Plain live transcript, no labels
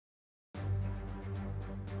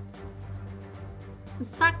The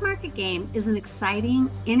stock market game is an exciting,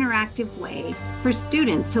 interactive way for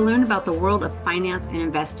students to learn about the world of finance and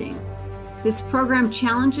investing. This program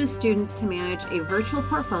challenges students to manage a virtual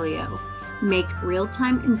portfolio, make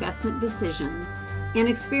real-time investment decisions, and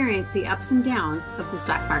experience the ups and downs of the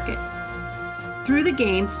stock market. Through the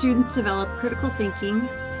game, students develop critical thinking,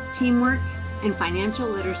 teamwork, and financial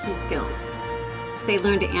literacy skills. They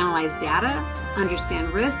learn to analyze data,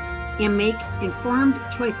 understand risk, and make informed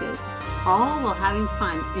choices, all while having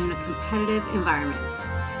fun in a competitive environment.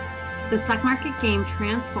 The stock market game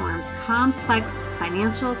transforms complex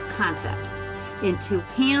financial concepts into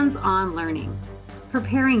hands-on learning,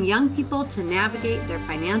 preparing young people to navigate their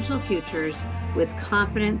financial futures with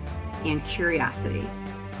confidence and curiosity.